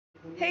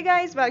Hey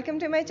guys, welcome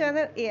to my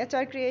channel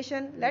AHR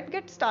Creation. Let's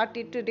get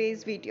started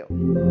today's video.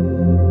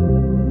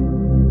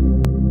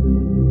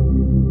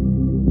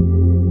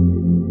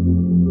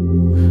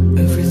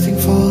 Everything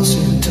falls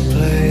into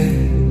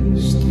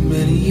place the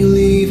minute you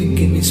leave and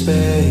give me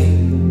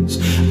space.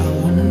 I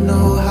wanna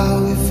know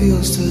how it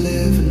feels to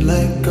live and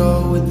let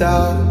go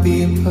without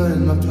being put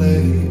in my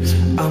place.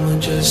 I'ma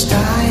just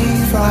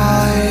dive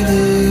right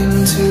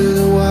into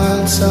the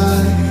wild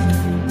side,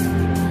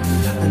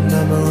 and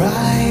I'ma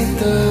ride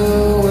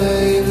the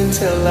wave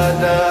until I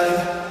die.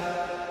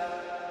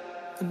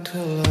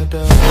 Until I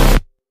die.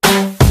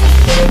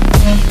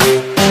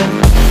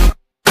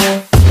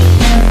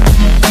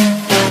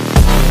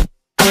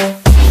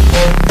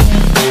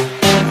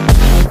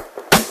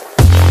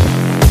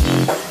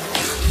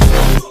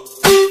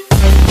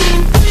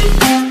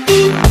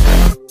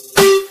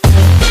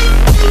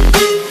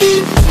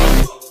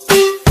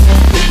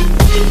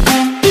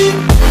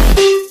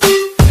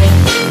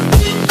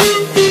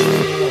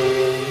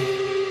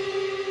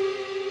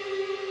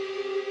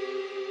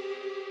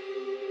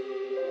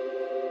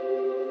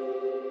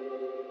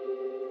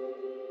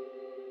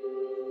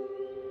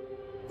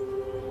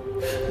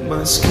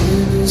 My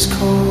skin is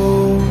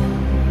cold,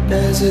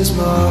 as is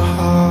my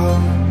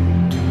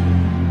heart.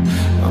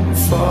 I'm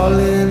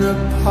falling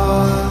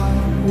apart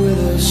with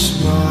a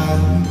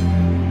smile.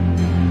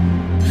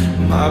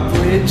 My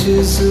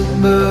bridges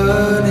are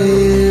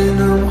burning,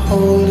 I'm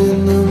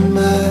holding the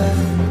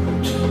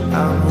match.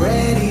 I'm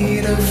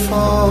ready to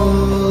fall,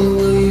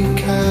 will you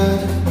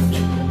catch?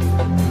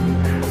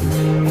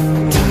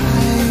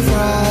 Dive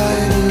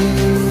right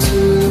into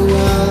the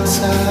wild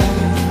side,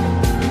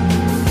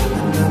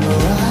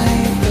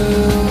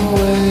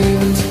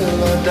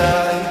 until I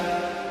die.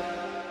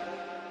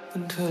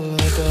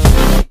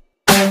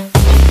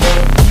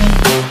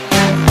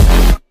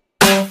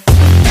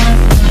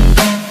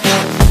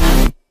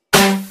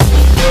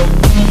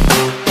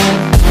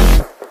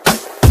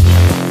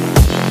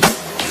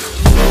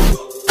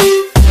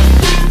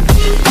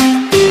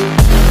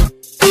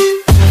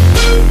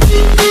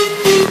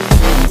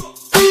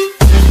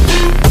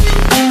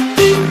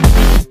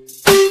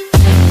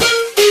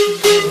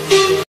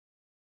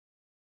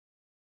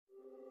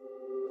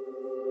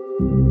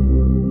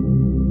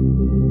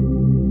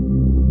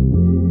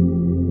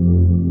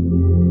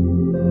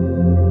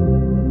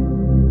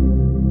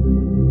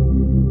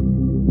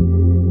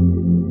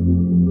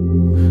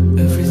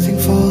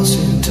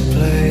 Into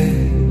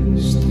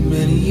place the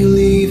minute you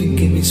leave and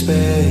give me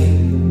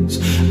space.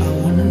 I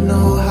wanna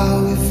know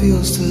how it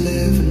feels to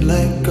live and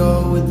let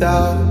go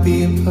without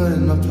being put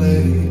in my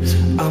place.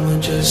 I'ma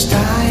just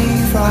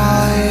dive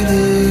right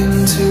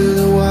into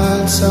the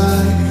wild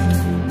side,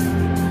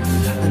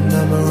 and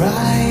I'ma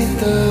ride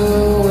the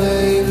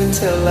wave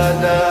until I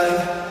die.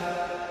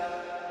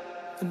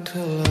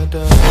 Until I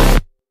die.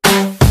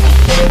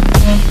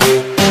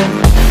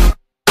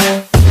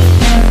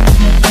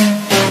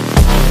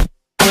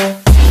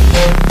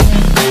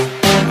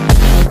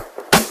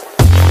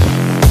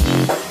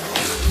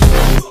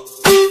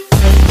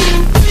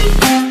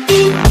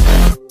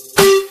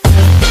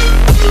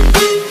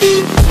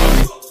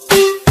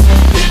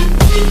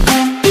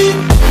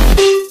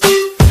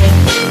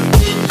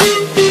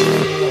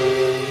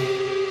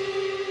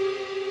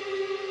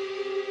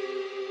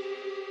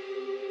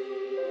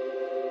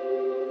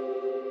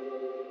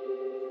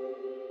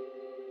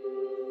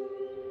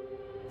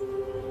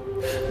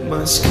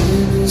 My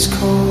skin is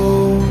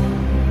cold,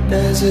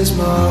 as is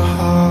my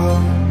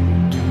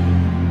heart.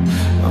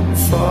 I'm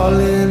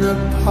falling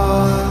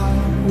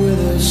apart with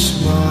a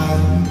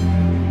smile.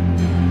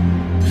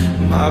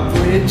 My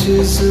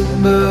bridges are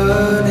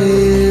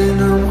burning,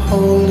 I'm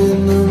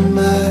holding the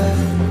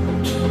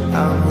match.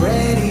 I'm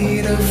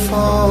ready to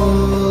fall,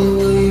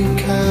 will you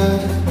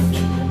catch?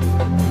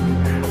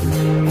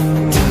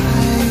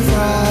 Dive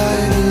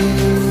right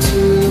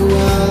into the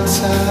wild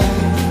side,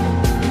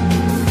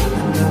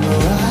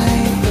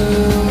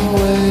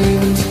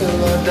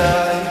 until I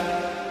die.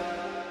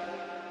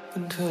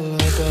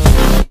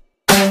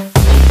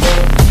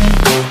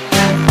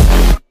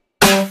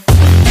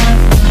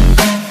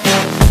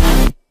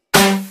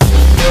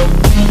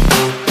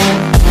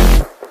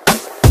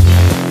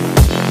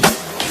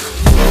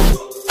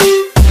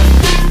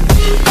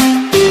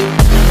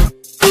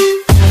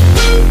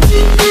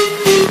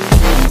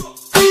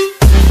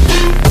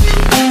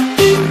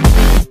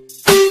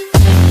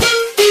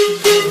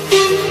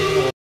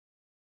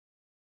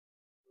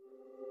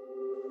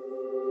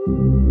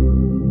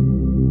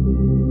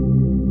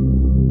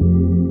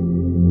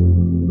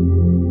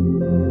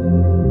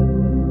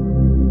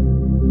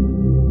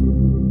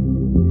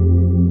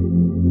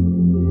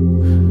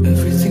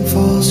 Everything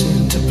falls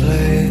into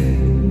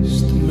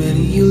place the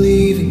minute you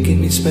leave and give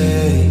me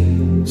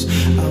space.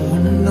 I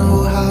wanna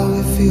know how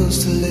it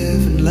feels to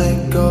live and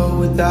let go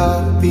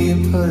without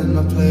being put in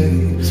my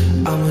place.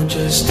 I'ma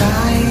just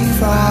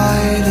dive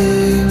right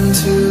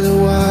into the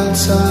wild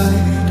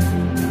side,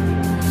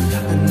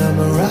 and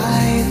I'ma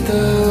ride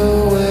the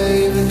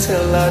wave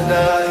until I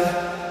die.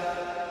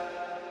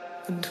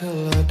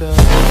 Until I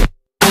die.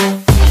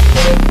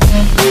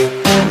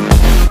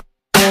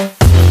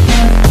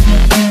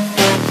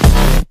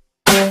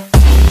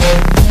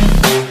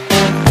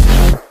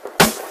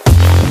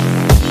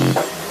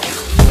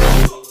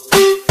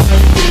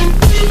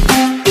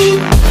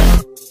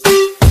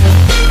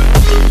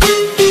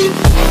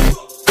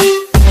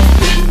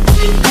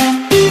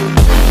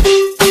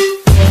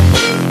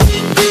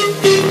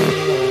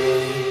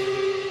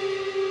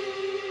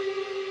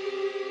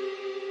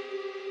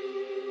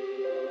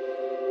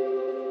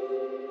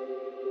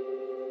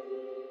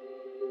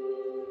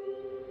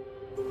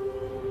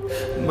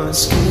 My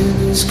skin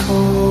is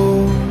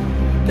cold,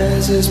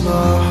 as is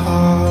my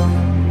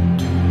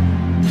heart.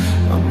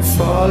 I'm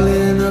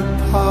falling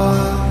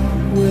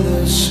apart with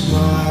a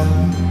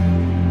smile.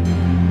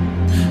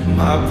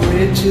 My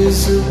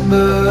bridges are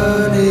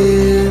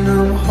burning,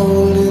 I'm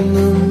holding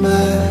the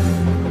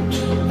match.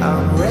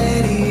 I'm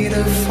ready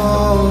to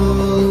fall,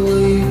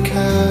 will you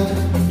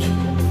catch?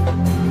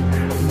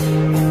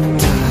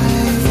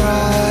 Dive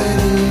right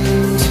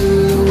into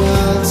the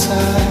wild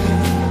side,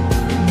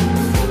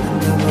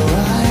 and I'm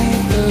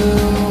ride the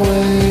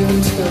wave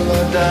until I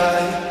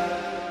die.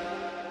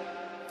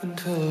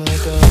 Until I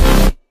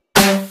die.